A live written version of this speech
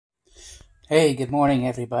Hey, good morning,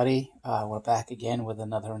 everybody. We're back again with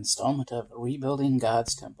another installment of Rebuilding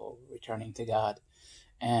God's Temple, Returning to God.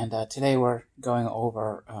 And today we're going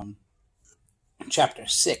over chapter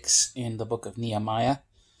 6 in the book of Nehemiah.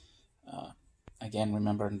 Again,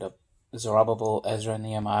 remembering the Zerubbabel, Ezra, and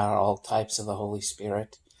Nehemiah are all types of the Holy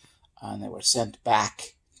Spirit. And they were sent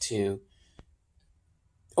back to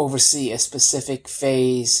oversee a specific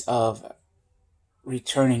phase of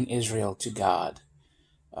returning Israel to God.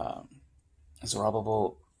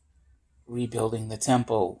 Zerubbabel rebuilding the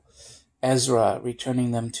temple, Ezra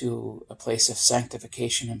returning them to a place of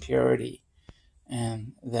sanctification and purity,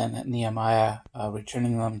 and then Nehemiah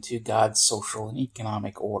returning them to God's social and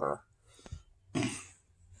economic order. And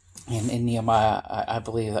in Nehemiah, I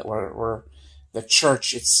believe that we're the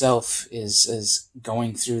church itself is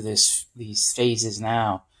going through these phases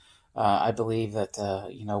now. I believe that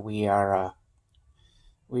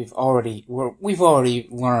we've already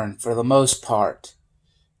learned for the most part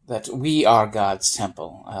that we are God's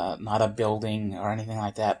temple, not a building or anything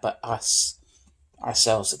like that, but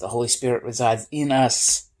ourselves, that the Holy Spirit resides in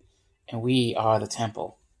us, and we are the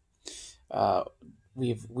temple.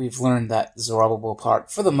 We've learned that Zerubbabel part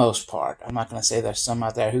for the most part. I'm not going to say there's some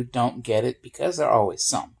out there who don't get it, because there are always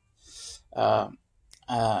some.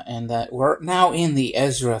 And that we're now in the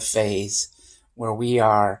Ezra phase, where we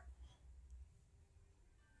are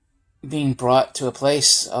being brought to a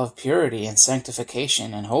place of purity and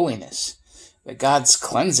sanctification and holiness, that God's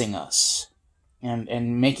cleansing us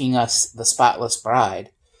and making us the spotless bride,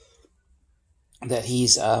 that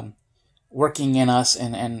He's working in us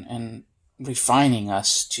and refining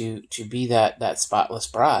us to be that spotless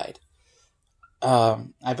bride.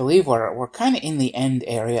 I believe we're kind of in the end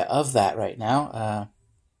area of that right now.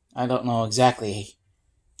 I don't know exactly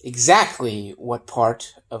what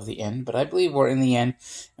part of the end, but I believe we're in the end,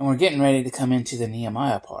 and we're getting ready to come into the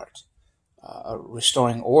Nehemiah part,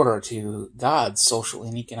 restoring order to God's social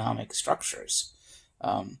and economic structures.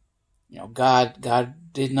 God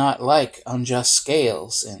did not like unjust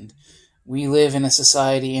scales, and we live in a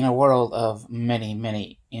society, in a world of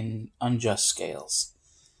many unjust scales.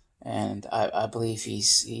 And I believe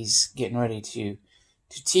he's getting ready to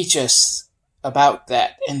teach us about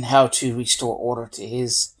that and how to restore order to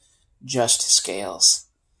His just scales,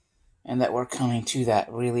 and that we're coming to that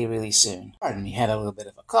really soon. Pardon me, had a little bit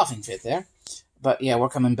of a coughing fit there, but yeah, we're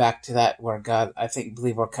coming back to that, where God,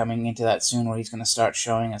 believe we're coming into that soon, where He's going to start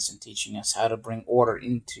showing us and teaching us how to bring order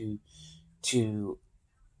into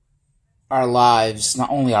our lives,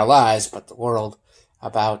 not only our lives but the world,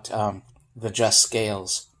 about the just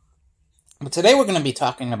scales. But today we're going to be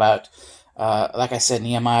talking about, like I said,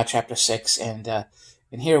 Nehemiah chapter 6, and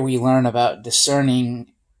here we learn about the discernment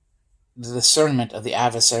of the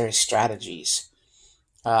adversary's strategies.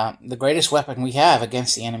 The greatest weapon we have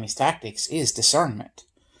against the enemy's tactics is discernment.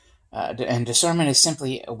 And discernment is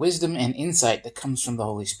simply a wisdom and insight that comes from the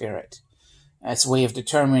Holy Spirit. It's a way of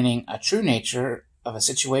determining a true nature of a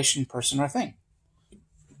situation, person, or thing.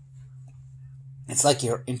 It's like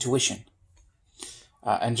your intuition.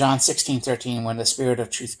 In John 16:13, when the Spirit of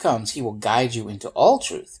truth comes, He will guide you into all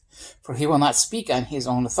truth. For He will not speak on His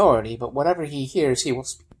own authority, but whatever He hears, He will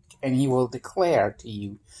speak, and He will declare to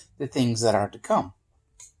you the things that are to come.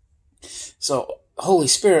 So, Holy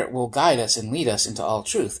Spirit will guide us and lead us into all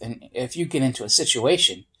truth. And if you get into a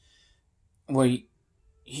situation where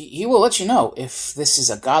He will let you know if this is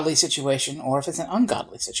a godly situation or if it's an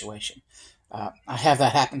ungodly situation. I have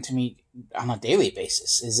that happen to me on a daily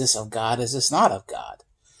basis. Is this of God? Is this not of God?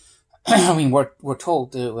 I mean, we're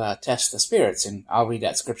told to test the spirits, and I'll read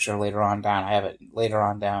that scripture later on down. I have it later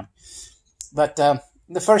on down. But the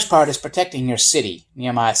first part is protecting your city,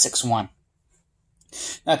 Nehemiah 6:1.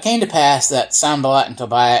 Now it came to pass that Sanballat and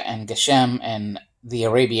Tobiah and Geshem and the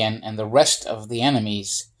Arabian and the rest of the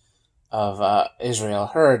enemies of Israel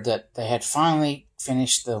heard that they had finally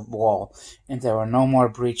finished the wall, and there were no more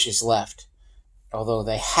breaches left, although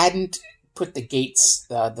they hadn't put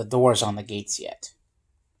the doors on the gates yet.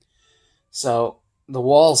 So the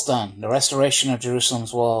wall's done. The restoration of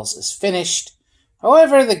Jerusalem's walls is finished.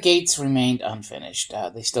 However, the gates remained unfinished.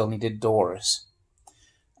 They still needed doors.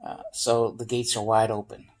 So the gates are wide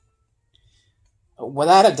open.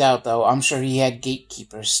 Without a doubt, though, I'm sure he had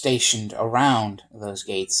gatekeepers stationed around those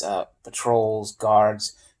gates, patrols,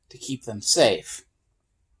 guards, to keep them safe.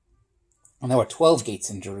 And there were 12 gates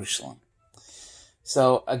in Jerusalem.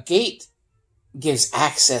 So a gate gives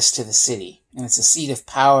access to the city, and it's a seat of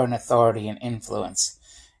power and authority and influence.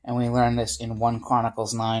 And we learn this in 1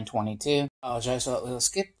 Chronicles 9:22. I apologize for that little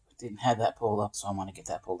skip. didn't have that pulled up, so I'm going to get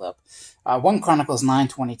that pulled up. 1 Chronicles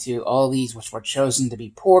 9:22, all these which were chosen to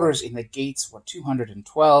be porters in the gates were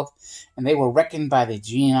 212, and they were reckoned by the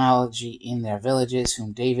genealogy in their villages,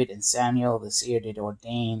 whom David and Samuel the seer did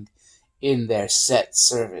ordain in their set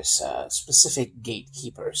service, specific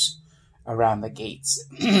gatekeepers around the gates.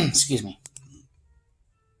 Excuse me.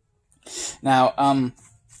 Now,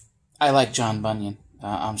 I like John Bunyan.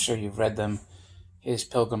 I'm sure you've read them. His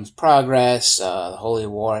Pilgrim's Progress, the Holy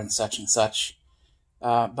War, and such.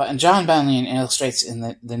 But John Bunyan illustrates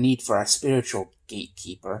in the need for a spiritual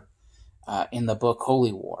gatekeeper in the book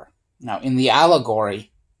Holy War. Now, in the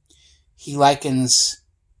allegory, he likens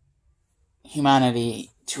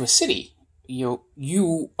humanity to a city.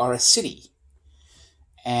 You are a city.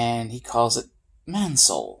 And he calls it man's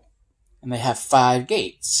soul. And they have 5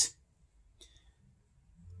 gates.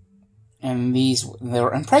 And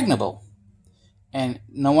they're impregnable. And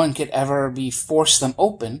no one could ever be forced them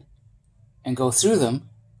open and go through them,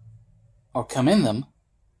 or come in them,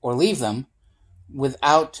 or leave them,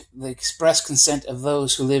 without the express consent of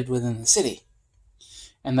those who lived within the city.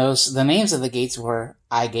 And the names of the gates were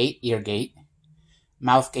eye gate, ear gate,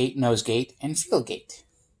 mouth gate, nose gate, and feel gate.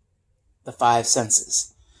 The 5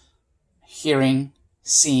 senses: hearing,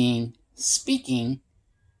 seeing, speaking,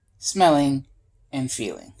 smelling, and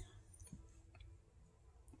feeling.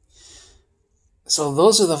 So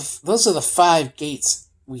those are the 5 gates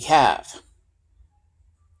we have.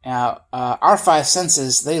 Now, our 5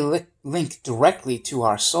 senses, they link directly to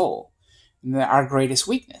our soul, our greatest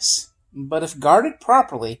weakness. But if guarded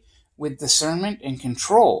properly with discernment and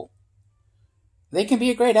control, they can be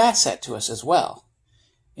a great asset to us as well.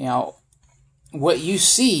 What you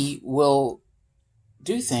see will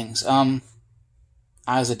do things. I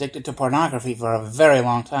was addicted to pornography for a very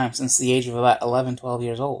long time, since the age of about 11, 12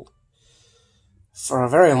 years old. For a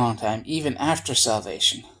very long time, even after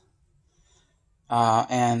salvation.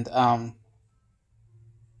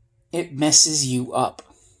 It messes you up.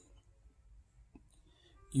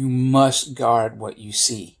 You must guard what you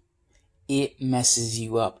see. It messes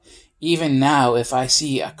you up. Even now, if I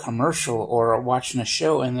see a commercial or watching a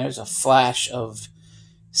show and there's a flash of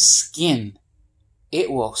skin,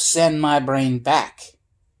 it will send my brain back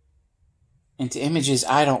into images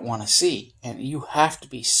I don't want to see. And you have to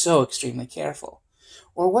be so extremely careful.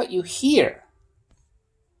 Or what you hear.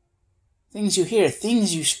 Things you hear,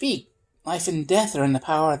 things you speak. Life and death are in the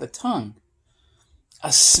power of the tongue.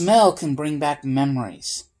 A smell can bring back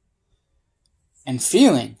memories. And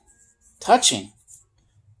feeling, touching.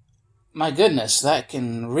 My goodness, that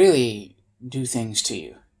can really do things to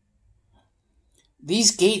you.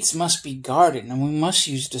 These gates must be guarded, and we must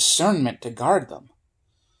use discernment to guard them.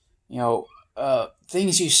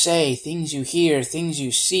 Things you say, things you hear, things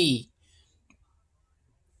you see.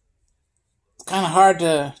 It's kind of hard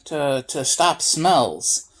to stop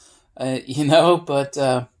smells, but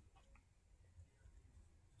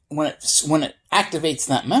when it activates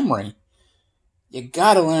that memory, you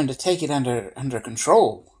got to learn to take it under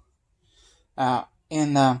control.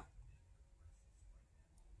 In the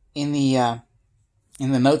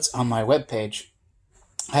notes on my webpage,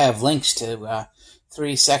 I have links to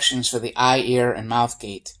 3 sections for the eye, ear, and mouth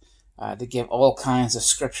gate to give all kinds of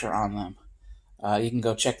scripture on them. You can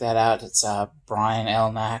go check that out. It's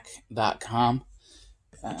brianlnack.com,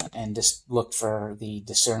 and just look for the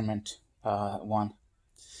discernment one.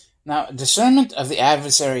 Now, discernment of the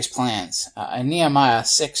adversary's plans. In Nehemiah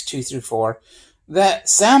 6:2-4, that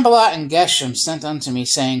Sanballat and Geshem sent unto me,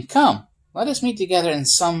 saying, Come, let us meet together in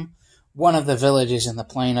one of the villages in the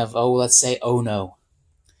plain of, let's say, Ono.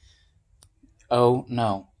 Oh,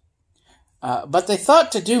 no. But they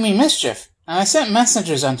thought to do me mischief. And I sent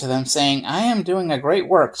messengers unto them, saying, I am doing a great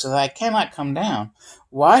work, so that I cannot come down.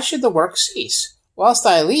 Why should the work cease, whilst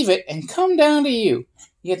I leave it, and come down to you?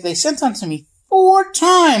 Yet they sent unto me 4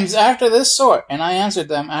 times after this sort, and I answered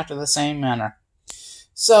them after the same manner.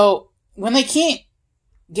 So, when they can't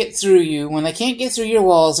get through you, when they can't get through your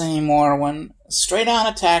walls anymore, when straight-on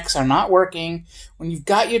attacks are not working, when you've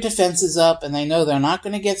got your defenses up, and they know they're not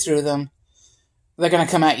going to get through them, they're going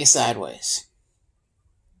to come at you sideways.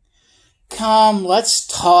 Come, let's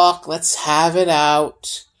talk, let's have it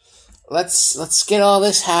out, let's get all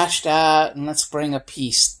this hashed out, and let's bring a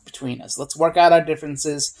peace between us. Let's work out our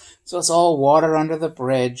differences, so it's all water under the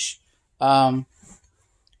bridge, but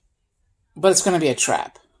it's going to be a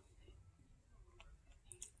trap.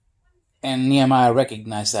 And Nehemiah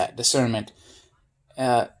recognized that, discernment.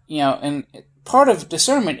 And part of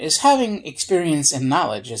discernment is having experience and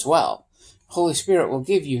knowledge as well. Holy Spirit will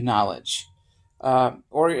give you knowledge.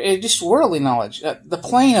 Or just worldly knowledge. The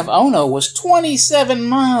plain of Ono was 27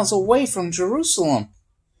 miles away from Jerusalem.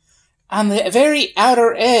 on the very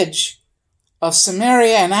outer edge of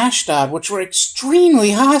Samaria and Ashdod, which were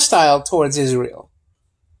extremely hostile towards Israel.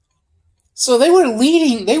 So they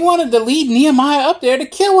wanted to lead Nehemiah up there to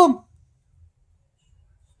kill him.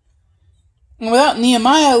 And without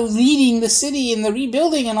Nehemiah leading the city and the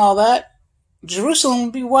rebuilding and all that, Jerusalem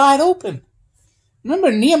would be wide open.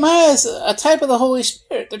 Remember, Nehemiah is a type of the Holy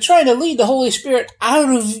Spirit. They're trying to lead the Holy Spirit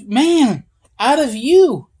out of man, out of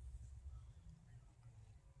you.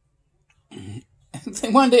 He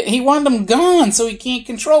wanted them gone so he can't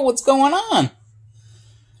control what's going on.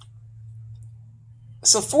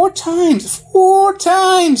 So four times,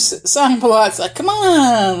 Sanballat's like, come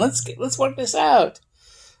on, let's work this out.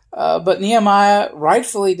 But Nehemiah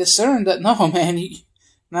rightfully discerned that, no, man,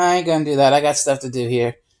 I ain't gonna do that. I got stuff to do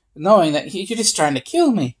here. Knowing that you're just trying to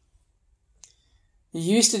kill me. He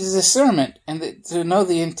used his discernment and to know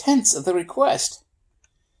the intents of the request.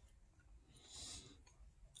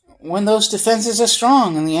 When those defenses are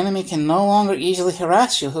strong and the enemy can no longer easily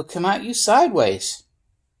harass you, he'll come at you sideways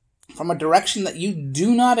from a direction that you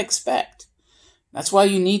do not expect. That's why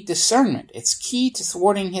you need discernment. It's key to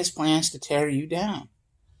thwarting his plans to tear you down.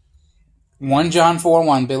 1 John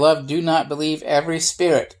 4:1, Beloved, do not believe every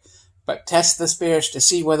spirit, but test the spirits to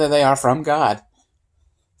see whether they are from God.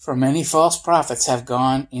 For many false prophets have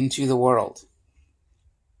gone into the world.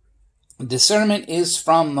 Discernment is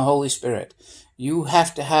from the Holy Spirit. You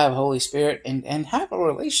have to have Holy Spirit and have a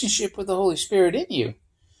relationship with the Holy Spirit in you.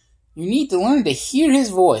 You need to learn to hear his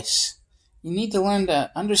voice. You need to learn to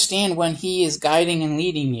understand when he is guiding and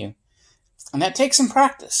leading you. And that takes some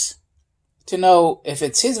practice to know if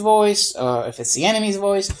it's his voice, or if it's the enemy's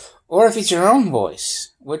voice, or if it's your own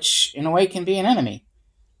voice, which in a way can be an enemy.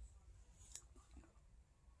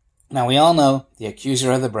 Now we all know the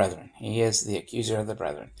accuser of the brethren. He is the accuser of the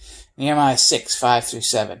brethren. Nehemiah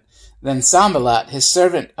 6:5-7. Then Sanballat, his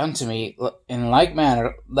servant unto me, in like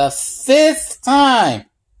manner, the 5th time,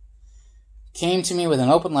 came to me with an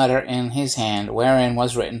open letter in his hand, wherein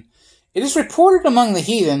was written, It is reported among the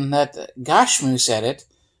heathen that Geshem said it,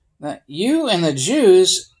 that you and the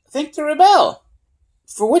Jews think to rebel,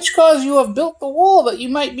 for which cause you have built the wall, that you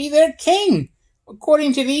might be their king,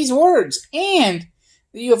 according to these words, and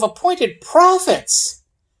that you have appointed prophets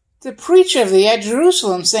to preach of thee at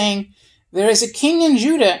Jerusalem, saying, There is a king in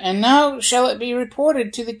Judah, and now shall it be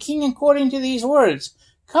reported to the king according to these words.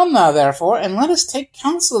 Come now, therefore, and let us take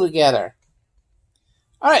counsel together.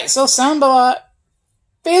 Alright, so Sanballat,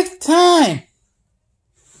 5th time,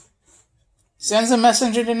 sends a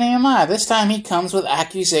messenger to Nehemiah. This time he comes with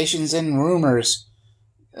accusations and rumors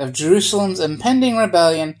of Jerusalem's impending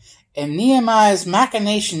rebellion and Nehemiah's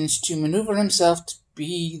machinations to maneuver himself to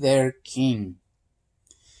be their king.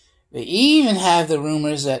 They even have the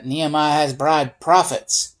rumors that Nehemiah has bribed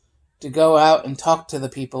prophets to go out and talk to the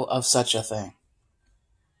people of such a thing,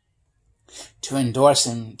 to endorse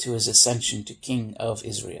him to his ascension to king of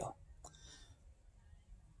Israel.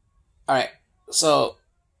 Alright, so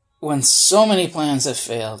when so many plans have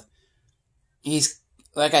failed, he's,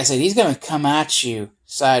 like I said, he's going to come at you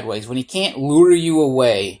sideways. When he can't lure you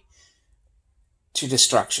away to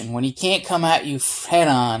destruction, when he can't come at you head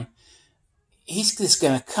on, he's just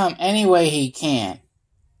going to come any way he can.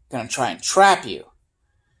 Going to try and trap you.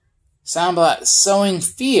 Sanballat is sowing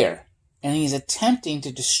fear, and he's attempting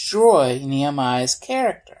to destroy Nehemiah's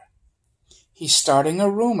character. He's starting a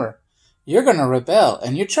rumor. You're going to rebel,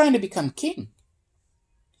 and you're trying to become king.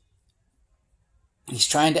 He's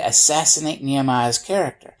trying to assassinate Nehemiah's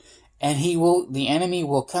character. And the enemy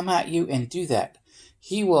will come at you and do that.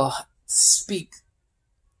 He will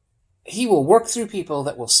work through people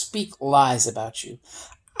that will speak lies about you.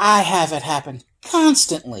 I have it happen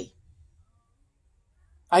constantly.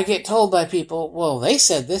 I get told by people, well, they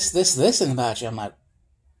said this about you. I'm like,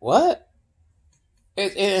 what?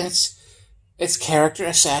 It's character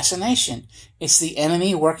assassination. It's the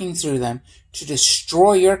enemy working through them to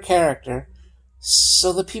destroy your character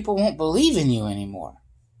so the people won't believe in you anymore.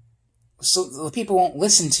 So the people won't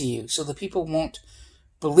listen to you. So the people won't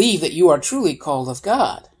believe that you are truly called of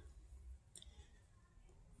God.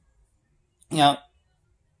 You know,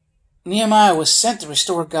 Nehemiah was sent to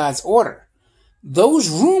restore God's order. Those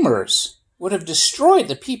rumors would have destroyed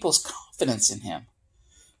the people's confidence in him.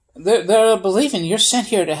 They're believing you're sent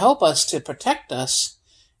here to help us, to protect us,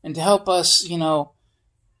 and to help us,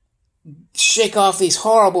 shake off these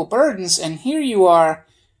horrible burdens, and here you are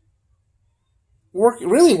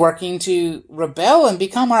really working to rebel and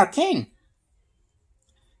become our king.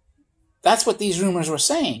 That's what these rumors were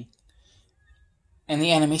saying. And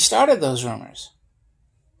the enemy started those rumors.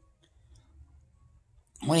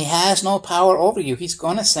 When he has no power over you, he's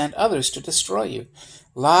going to send others to destroy you.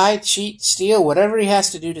 Lie, cheat, steal, whatever he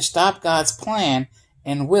has to do to stop God's plan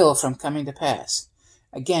and will from coming to pass.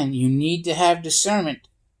 Again, you need to have discernment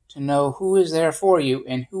to know who is there for you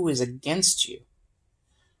and who is against you.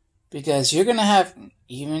 Because you're going to have,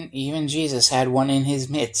 even Jesus had one in his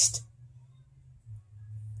midst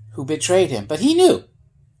who betrayed him. But he knew.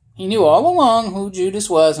 He knew all along who Judas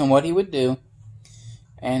was and what he would do.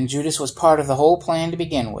 And Judas was part of the whole plan to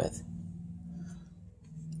begin with.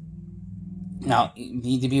 Now, you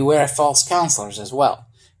need to beware of false counselors as well.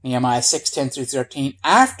 Nehemiah 6:10-13.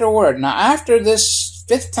 After this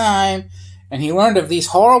 5th time, and he learned of these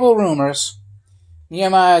horrible rumors,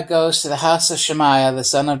 Nehemiah goes to the house of Shemaiah, the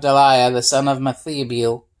son of Delaiah, the son of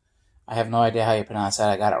Methabiel. I have no idea how you pronounce that,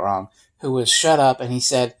 I got it wrong. Who was shut up, and he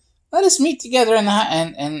said, let us meet together in the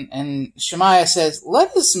and Shemaiah says,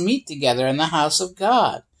 let us meet together in the house of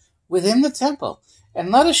God, within the temple, and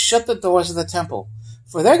let us shut the doors of the temple.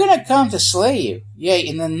 For they're going to come to slay you. Yea,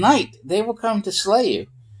 in the night they will come to slay you.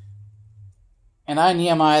 And I,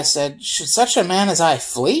 Nehemiah, said, should such a man as I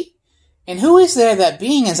flee? And who is there that,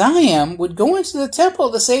 being as I am, would go into the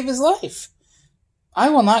temple to save his life? I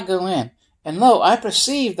will not go in. And lo, I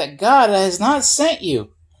perceive that God has not sent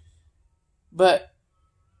you. But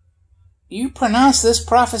you pronounce this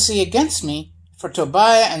prophecy against me, for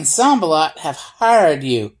Tobiah and Sanballat have hired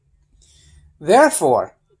you.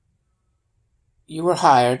 Therefore, you were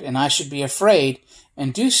hired, and I should be afraid,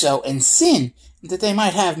 and do so, and sin, that they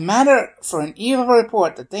might have matter for an evil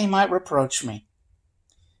report, that they might reproach me.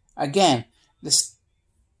 Again, this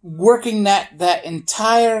working that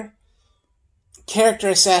entire character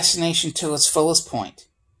assassination to its fullest point.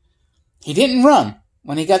 He didn't run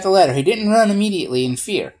when he got the letter. He didn't run immediately in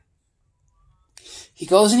fear. He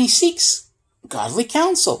goes and he seeks godly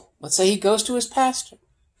counsel. Let's say he goes to his pastor,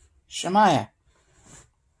 Shemaiah,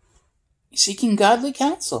 seeking godly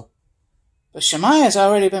counsel. But Shemaiah has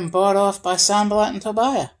already been bought off by Sanballat and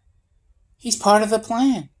Tobiah. He's part of the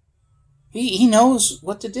plan. He knows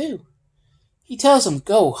what to do. He tells them,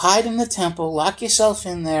 go hide in the temple, lock yourself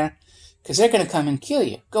in there, because they're going to come and kill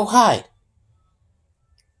you. Go hide.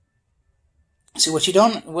 See,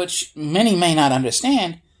 which many may not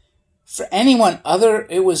understand, for anyone other,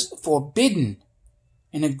 it was forbidden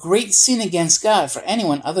and a great sin against God for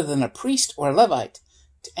anyone other than a priest or a Levite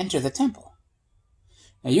to enter the temple.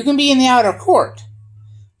 Now, you can be in the outer court,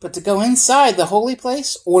 but to go inside the holy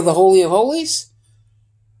place or the Holy of Holies,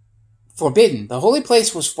 forbidden. The holy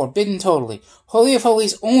place was forbidden totally. Holy of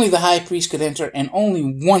Holies, only the high priest could enter, and only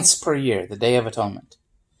once per year, the Day of Atonement.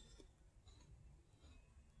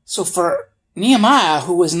 So for Nehemiah,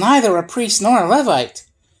 who was neither a priest nor a Levite,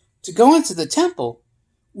 to go into the temple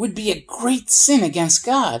would be a great sin against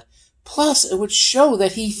God. Plus, it would show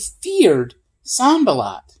that he feared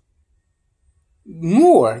Sanballat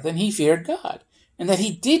more than he feared God, and that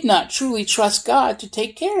he did not truly trust God to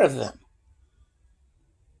take care of them.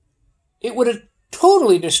 It would have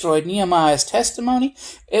totally destroyed Nehemiah's testimony.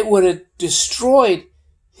 It would have destroyed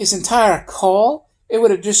his entire call. It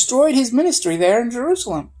would have destroyed his ministry there in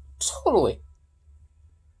Jerusalem. Totally.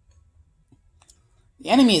 The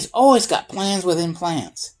enemy has always got plans within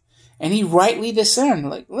plans. And he rightly discerned,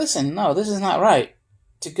 like, listen, no, this is not right.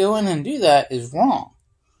 To go in and do that is wrong.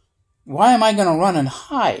 Why am I going to run and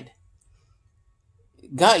hide?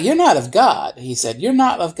 God, you're not of God, he said. You're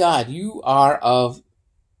not of God. You are of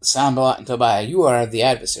Sanballat and Tobiah. You are of the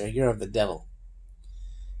adversary. You're of the devil.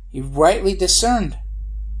 He rightly discerned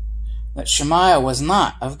that Shemaiah was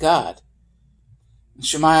not of God. And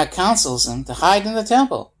Shemaiah counsels him to hide in the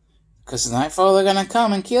temple, because the nightfall they're going to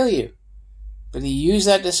come and kill you. But he used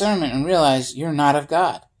that discernment and realized you're not of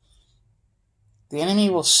God. The enemy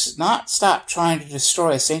will not stop trying to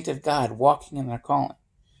destroy a saint of God walking in their calling.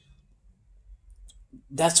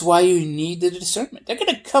 That's why you need the discernment. They're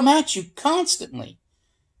going to come at you constantly.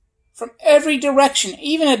 From every direction,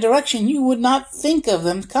 even a direction you would not think of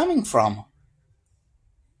them coming from.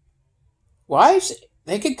 Wives,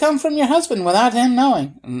 they could come from your husband without him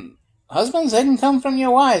knowing. And husbands, they can come from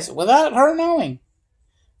your wives without her knowing.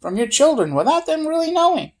 From your children without them really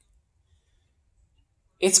knowing.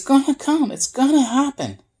 It's going to come. It's going to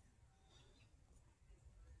happen.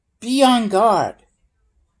 Be on guard.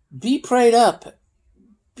 Be prayed up.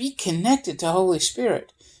 Be connected to Holy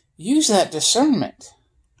Spirit. Use that discernment.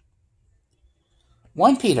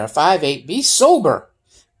 1 Peter 5:8, be sober.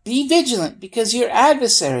 Be vigilant, because your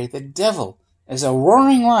adversary, the devil, is a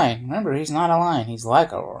roaring lion. Remember, he's not a lion. He's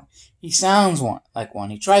like a roar. He sounds like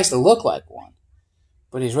one. He tries to look like one,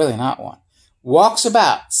 but he's really not one. Walks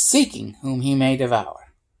about, seeking whom he may devour.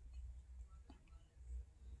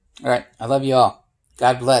 All right, I love you all.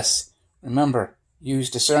 God bless. Remember, use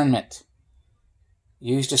discernment.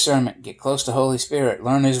 Use discernment. Get close to Holy Spirit.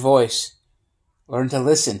 Learn His voice. Learn to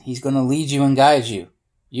listen. He's going to lead you and guide you.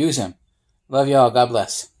 Use Him. Love y'all. God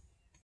bless.